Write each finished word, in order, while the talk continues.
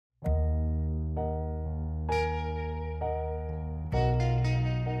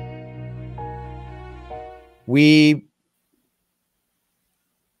We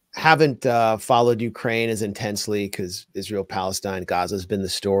haven't followed Ukraine as intensely because Israel, Palestine, Gaza has been the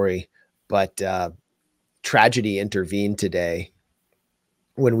story, but tragedy intervened today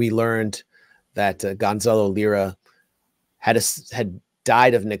when we learned that Gonzalo Lira had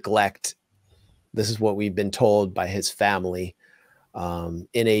died of neglect. This is what we've been told by his family in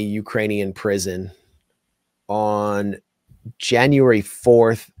a Ukrainian prison. On January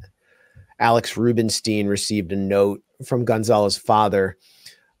 4th, Alex Rubinstein received a note from Gonzalo's father.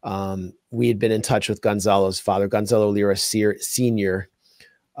 We had been in touch with Gonzalo's father, Gonzalo Lira Sr.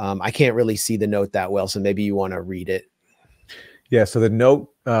 I can't really see the note that well, so maybe you want to read it. Yeah, so the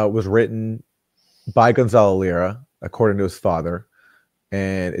note was written by Gonzalo Lira, according to his father.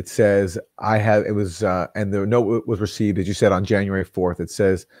 And it says, and the note was received, as you said, on January 4th. It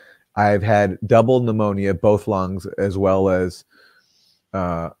says, I've had double pneumonia, both lungs, as well as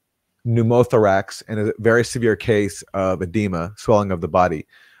pneumothorax, and a very severe case of edema, swelling of the body.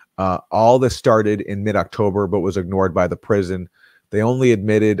 All this started in mid-October, but was ignored by the prison. They only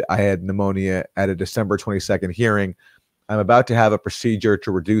admitted I had pneumonia at a December 22nd hearing. I'm about to have a procedure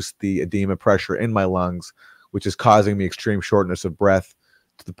to reduce the edema pressure in my lungs, which is causing me extreme shortness of breath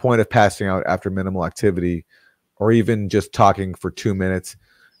to the point of passing out after minimal activity or even just talking for 2 minutes.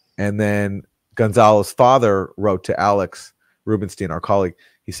 And then Gonzalo's father wrote to Alex Rubinstein, our colleague.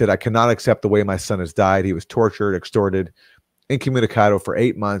 He said, I cannot accept the way my son has died. He was tortured, extorted, incommunicado for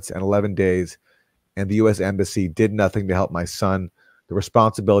 8 months and 11 days, and the U.S. Embassy did nothing to help my son. The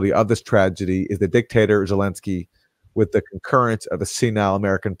responsibility of this tragedy is the dictator Zelensky, with the concurrence of a senile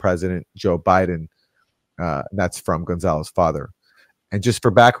American president, Joe Biden. And that's from Gonzalo's father. And just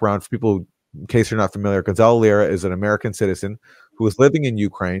for background, for people, in case you're not familiar, Gonzalo Lira is an American citizen who was living in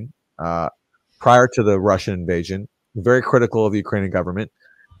Ukraine prior to the Russian invasion, very critical of the Ukrainian government.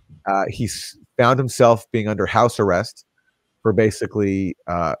 He found himself being under house arrest for basically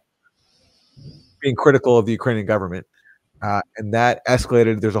being critical of the Ukrainian government. And that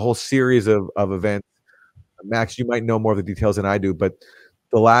escalated. There's a whole series of events. Max, you might know more of the details than I do, but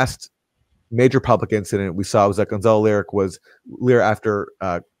the last major public incident we saw was that Gonzalo Lira, after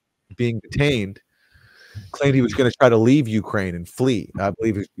being detained, claimed he was going to try to leave Ukraine and flee. I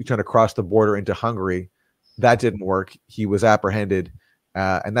believe he was trying to cross the border into Hungary. That didn't work. He was apprehended,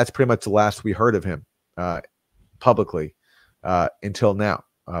 and that's pretty much the last we heard of him publicly until now,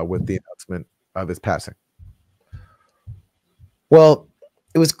 with the announcement of his passing. Well,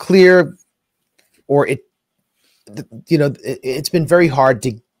 it was clear, it's been very hard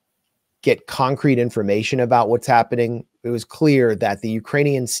to get concrete information about what's happening. It was clear that the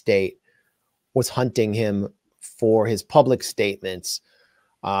Ukrainian state was hunting him for his public statements,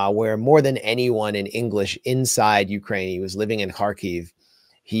 where more than anyone in English inside Ukraine, he was living in Kharkiv.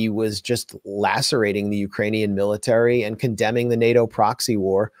 He was just lacerating the Ukrainian military and condemning the NATO proxy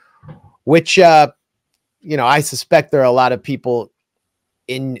war, which, I suspect there are a lot of people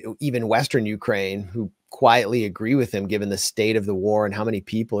in even Western Ukraine who quietly agree with him, given the state of the war and how many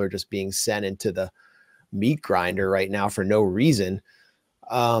people are just being sent into the meat grinder right now for no reason.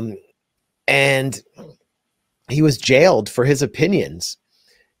 And he was jailed for his opinions,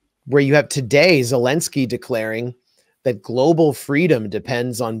 where you have today Zelensky declaring that global freedom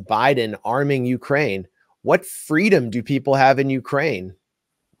depends on Biden arming Ukraine. What freedom do people have in Ukraine?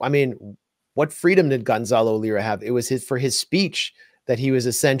 I mean, what freedom did Gonzalo Lira have? It was for his speech that he was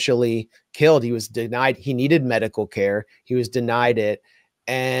essentially killed. He was denied. He needed medical care. He was denied it.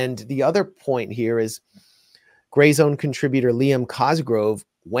 And the other point here is Gray Zone contributor Liam Cosgrove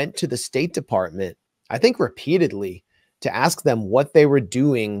went to the State Department, I think repeatedly, to ask them what they were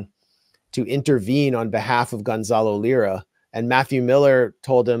doing to intervene on behalf of Gonzalo Lira. And Matthew Miller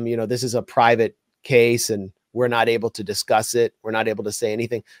told him, this is a private case and we're not able to discuss it. We're not able to say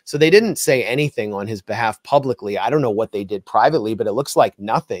anything. So they didn't say anything on his behalf publicly. I don't know what they did privately, but it looks like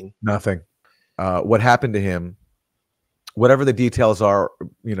nothing. Nothing. What happened to him, whatever the details are,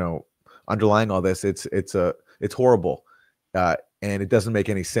 underlying all this, it's horrible. And it doesn't make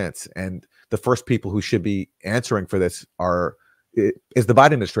any sense. And the first people who should be answering for this is the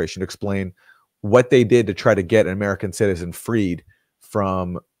Biden administration, to explain what they did to try to get an American citizen freed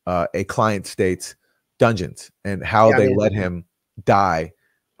from a client state's dungeons, and how they let him die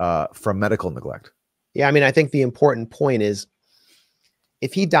from medical neglect. Yeah, I think the important point is,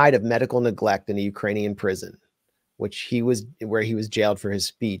 if he died of medical neglect in a Ukrainian prison, where he was jailed for his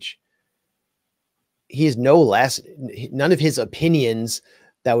speech, he is none of his opinions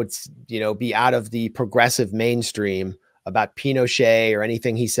that would, be out of the progressive mainstream about Pinochet or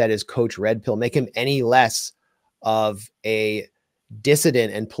anything he said as Coach Red Pill make him any less of a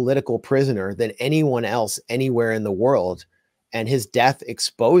dissident and political prisoner than anyone else anywhere in the world. And his death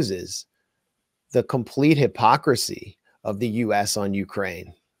exposes the complete hypocrisy of the US on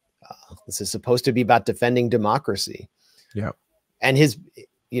Ukraine. This is supposed to be about defending democracy. Yeah. And his,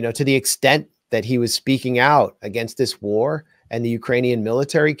 to the extent that he was speaking out against this war and the Ukrainian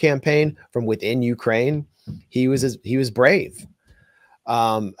military campaign from within Ukraine, he was brave.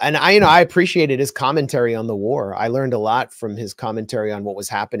 And I appreciated his commentary on the war. I learned a lot from his commentary on what was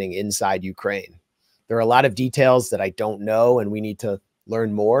happening inside Ukraine. There are a lot of details that I don't know, and we need to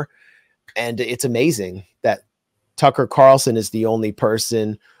learn more. And it's amazing that Tucker Carlson is the only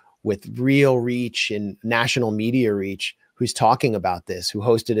person with real reach and national media reach who's talking about this, who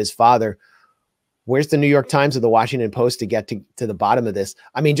hosted his father. Where's the New York Times or the Washington Post to get to the bottom of this?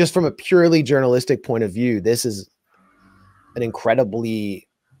 I mean, just from a purely journalistic point of view, this is an incredibly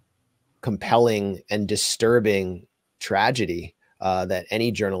compelling and disturbing tragedy that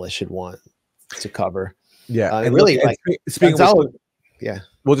any journalist should want to cover. Yeah. And really, like, speaking Gonzalo, of which, yeah.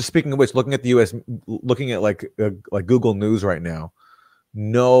 Well, just speaking of which, looking at the U.S., looking at like Google News right now,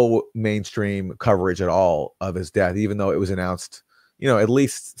 no mainstream coverage at all of his death, even though it was announced, at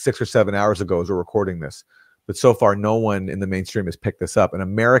least 6 or 7 hours ago as we're recording this. But so far, no one in the mainstream has picked this up. An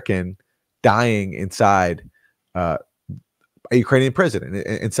American dying inside a Ukrainian prison,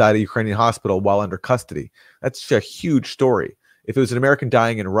 inside a Ukrainian hospital while under custody. That's a huge story. If it was an American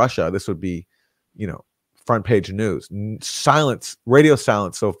dying in Russia, this would be, front page news. Silence, radio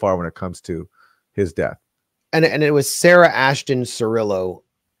silence so far when it comes to his death. And it was Sarah Ashton Cirillo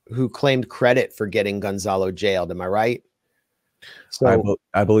who claimed credit for getting Gonzalo jailed. Am I right? So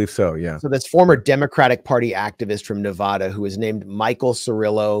I believe so, yeah. So this former Democratic Party activist from Nevada who was named Michael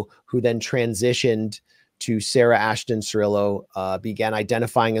Cirillo, who then transitioned to Sarah Ashton Cirillo, began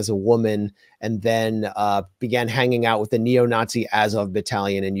identifying as a woman, and then began hanging out with the neo-Nazi Azov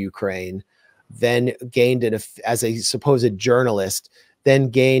battalion in Ukraine, then gained as a supposed journalist, then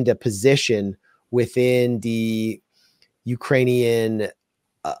gained a position within the Ukrainian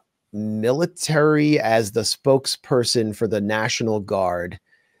military as the spokesperson for the National Guard,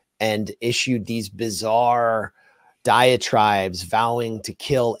 and issued these bizarre diatribes vowing to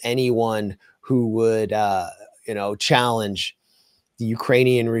kill anyone who would, challenge the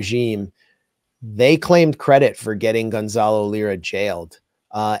Ukrainian regime. They claimed credit for getting Gonzalo Lira jailed.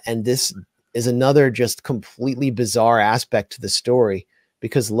 And this is another just completely bizarre aspect to the story,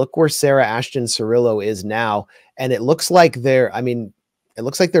 because look where Sarah Ashton Cirillo is now. And it looks like they're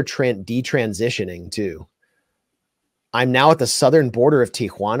detransitioning too. I'm now at the southern border of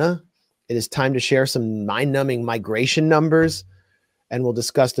Tijuana. It is time to share some mind-numbing migration numbers, and we'll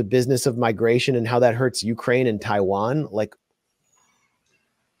discuss the business of migration and how that hurts Ukraine and Taiwan. Like,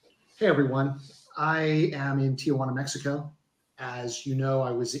 hey everyone, I am in Tijuana, Mexico. As you know,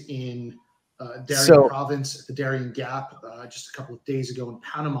 I was in Darien province at the Darien Gap just a couple of days ago in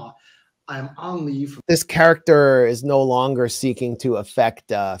Panama. I'm on leave. This character is no longer seeking to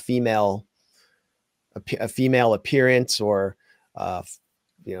affect a female appearance or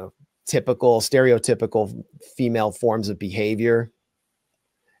stereotypical female forms of behavior.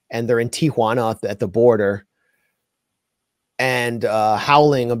 And they're in Tijuana at the border and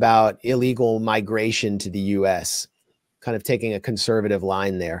howling about illegal migration to the US, kind of taking a conservative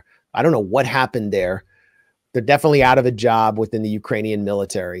line there. I don't know what happened there. They're definitely out of a job within the Ukrainian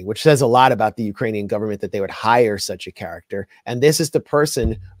military, which says a lot about the Ukrainian government that they would hire such a character. And this is the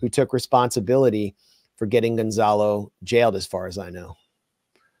person who took responsibility for getting Gonzalo jailed, as far as I know.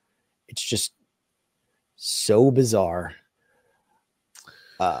 It's just so bizarre.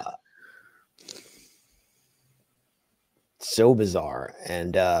 So bizarre.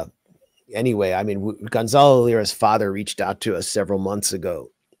 And anyway, I mean, Gonzalo Lira's father reached out to us several months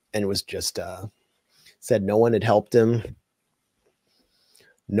ago and was just said no one had helped him.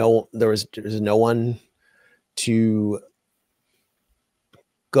 There was no one to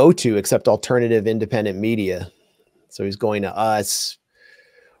go to except alternative independent media. So he's going to us.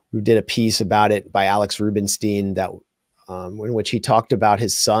 We did a piece about it by Alex Rubinstein that in which he talked about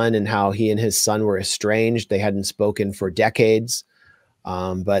his son and how he and his son were estranged. They hadn't spoken for decades,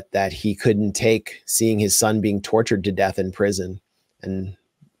 but that he couldn't take seeing his son being tortured to death in prison. And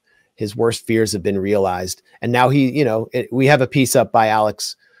his worst fears have been realized. And now we have a piece up by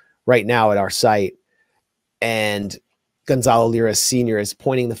Alex right now at our site. And Gonzalo Lira Sr. is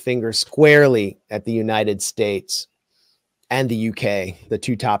pointing the finger squarely at the United States and the UK, the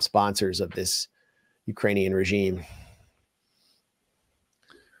two top sponsors of this Ukrainian regime.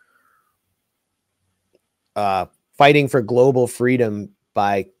 Fighting for global freedom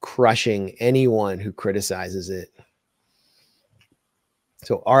by crushing anyone who criticizes it.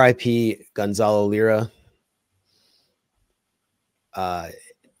 So RIP Gonzalo Lira.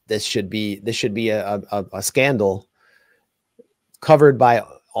 This should be a scandal covered by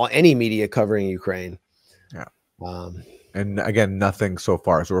any media covering Ukraine. Yeah. And again, nothing so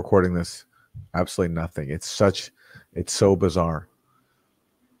far. So we're recording this, absolutely nothing. It's so bizarre.